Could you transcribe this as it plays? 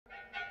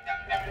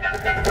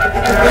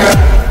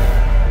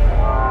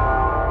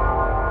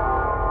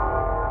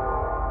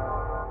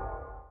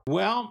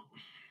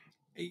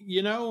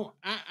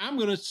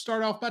going to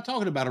start off by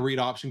talking about a read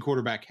option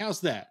quarterback. How's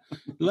that?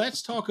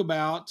 Let's talk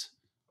about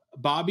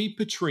Bobby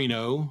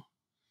Petrino,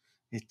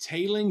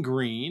 Taylen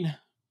Green,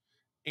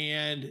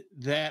 and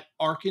that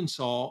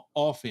Arkansas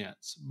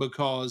offense,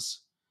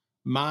 because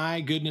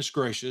my goodness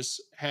gracious,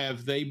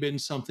 have they been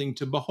something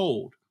to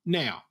behold.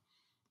 Now,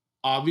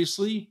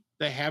 obviously,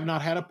 they have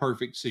not had a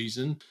perfect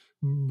season,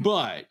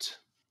 but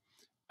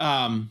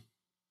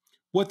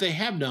what they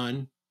have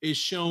done is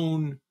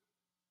shown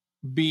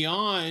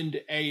beyond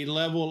a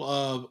level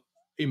of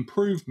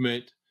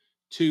improvement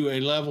to a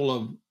level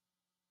of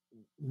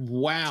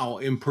wow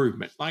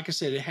improvement. Like I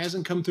said, it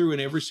hasn't come through in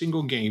every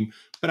single game,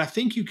 but I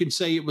think you can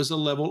say it was a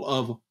level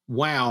of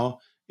wow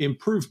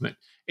improvement.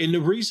 And the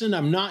reason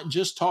I'm not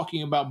just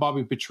talking about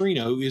Bobby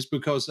Petrino is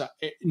because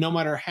no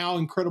matter how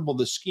incredible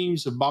the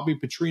schemes of Bobby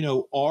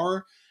Petrino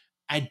are,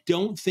 I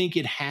don't think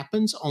it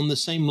happens on the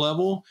same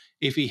level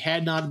if he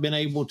had not been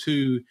able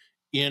to,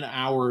 in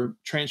our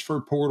transfer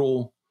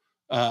portal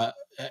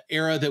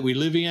era that we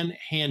live in,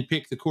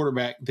 handpick the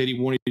quarterback that he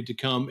wanted to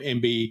come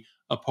and be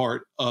a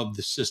part of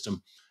the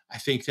system. I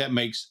think that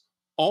makes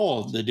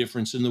all the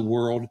difference in the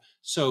world.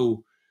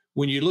 So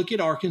when you look at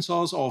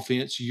Arkansas's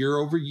offense year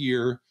over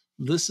year,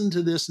 listen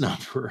to this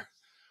number: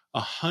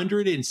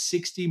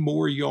 160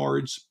 more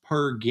yards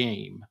per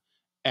game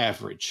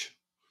average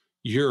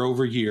year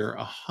over year,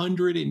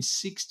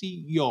 160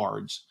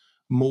 yards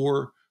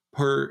more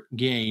per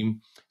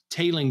game.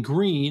 Taylen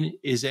Green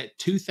is at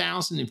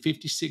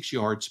 2,056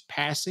 yards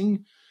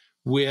passing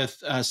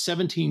with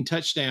 17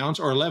 touchdowns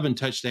or 11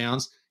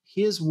 touchdowns.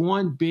 His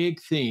one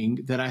big thing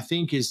that I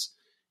think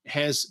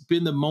has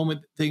been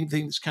the thing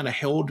that's kind of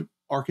held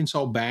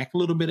Arkansas back a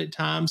little bit at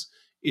times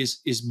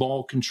is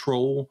ball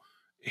control.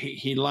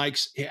 He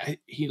likes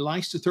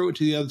to throw it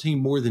to the other team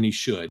more than he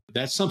should.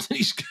 That's something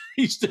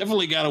he's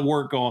definitely got to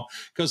work on,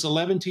 because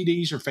 11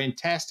 TDs are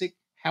fantastic.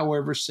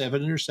 However,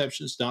 7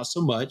 interceptions, not so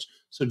much.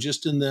 So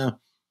just in the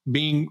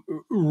being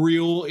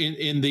real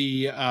in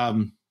the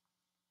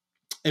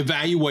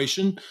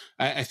evaluation,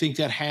 I think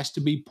that has to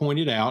be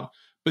pointed out.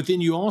 But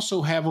then you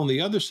also have on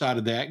the other side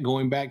of that,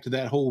 going back to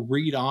that whole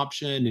read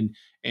option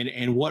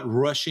and what a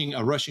rushing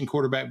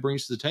quarterback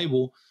brings to the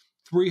table,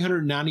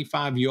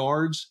 395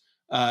 yards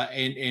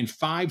and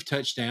 5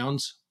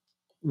 touchdowns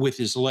with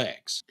his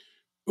legs.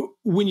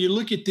 When you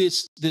look at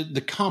this,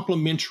 the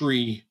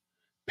complementary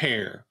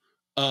pair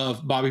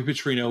of Bobby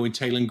Petrino and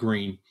Taylen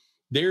Green,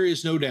 there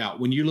is no doubt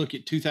when you look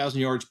at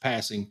 2,000 yards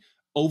passing,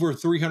 over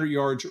 300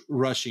 yards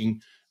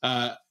rushing,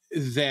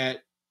 that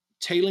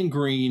Taylen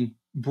Green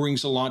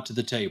brings a lot to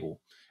the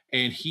table.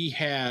 And he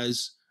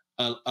has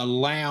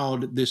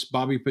allowed this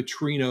Bobby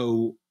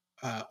Petrino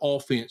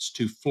offense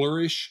to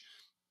flourish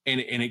and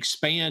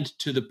expand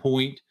to the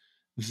point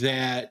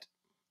that,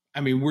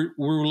 I mean,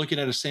 we're looking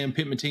at a Sam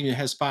Pittman team that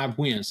has 5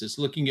 wins. It's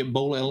looking at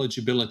bowl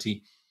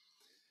eligibility.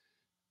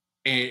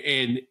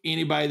 And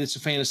anybody that's a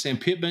fan of Sam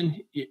Pittman,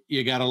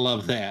 you got to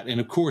love that.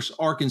 And, of course,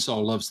 Arkansas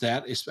loves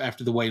that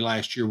after the way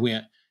last year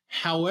went.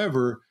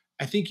 However,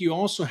 I think you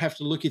also have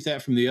to look at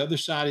that from the other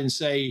side and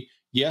say,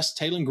 yes,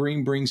 Taylen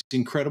Green brings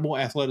incredible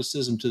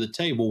athleticism to the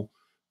table,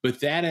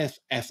 but that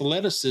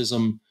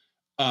athleticism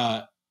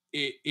has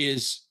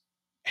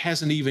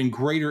an even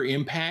greater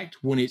impact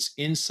when it's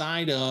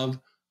inside of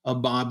a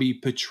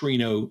Bobby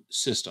Petrino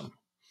system.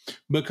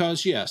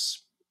 Because,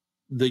 yes,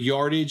 the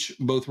yardage,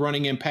 both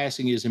running and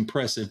passing, is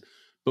impressive.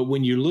 But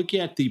when you look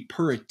at the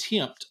per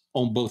attempt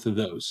on both of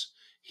those,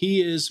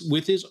 he is,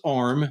 with his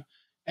arm,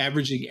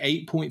 averaging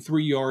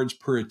 8.3 yards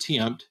per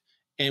attempt,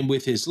 and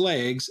with his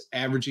legs,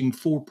 averaging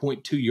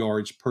 4.2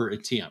 yards per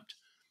attempt.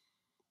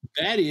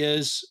 That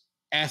is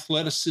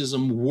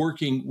athleticism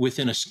working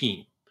within a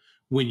scheme.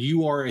 When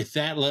you are at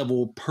that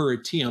level per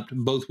attempt,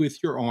 both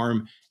with your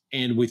arm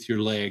and with your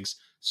legs.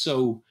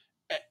 So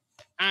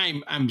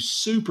I'm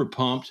super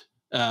pumped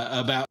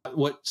about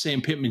what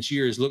Sam Pittman's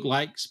year has looked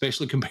like,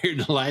 especially compared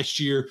to last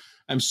year.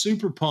 I'm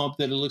super pumped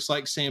that it looks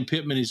like Sam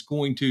Pittman is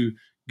going to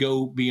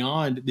go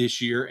beyond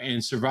this year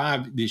and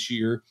survive this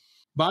year.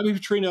 Bobby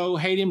Petrino,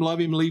 hate him, love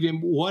him, leave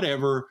him,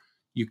 whatever.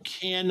 You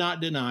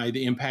cannot deny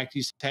the impact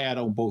he's had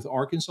on both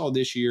Arkansas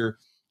this year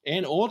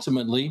and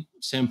ultimately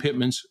Sam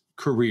Pittman's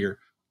career.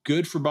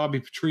 Good for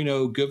Bobby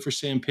Petrino, good for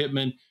Sam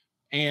Pittman,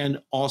 and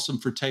awesome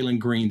for Taylen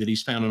Green that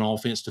he's found an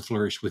offense to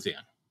flourish within.